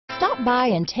Stop by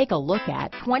and take a look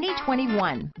at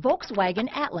 2021 Volkswagen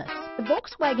Atlas. The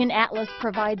Volkswagen Atlas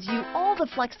provides you all the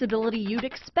flexibility you'd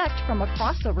expect from a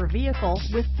crossover vehicle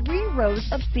with 3 rows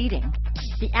of seating.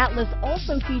 The Atlas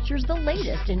also features the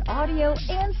latest in audio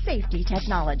and safety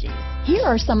technologies. Here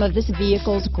are some of this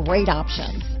vehicle's great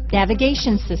options: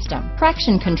 navigation system,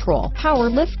 traction control, power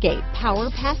liftgate, power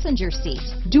passenger seat,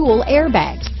 dual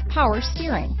airbags, power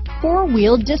steering,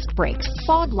 4-wheel disc brakes,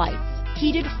 fog lights,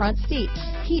 heated front seats,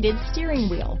 heated steering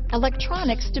wheel,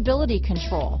 electronic stability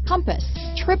control, compass,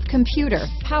 trip computer,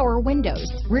 power windows,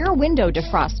 rear window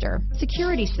defroster,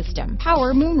 security system,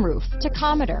 power moonroof,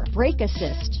 tachometer, brake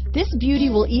assist. This beauty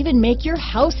will even make your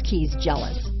house keys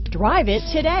jealous. Drive it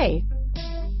today.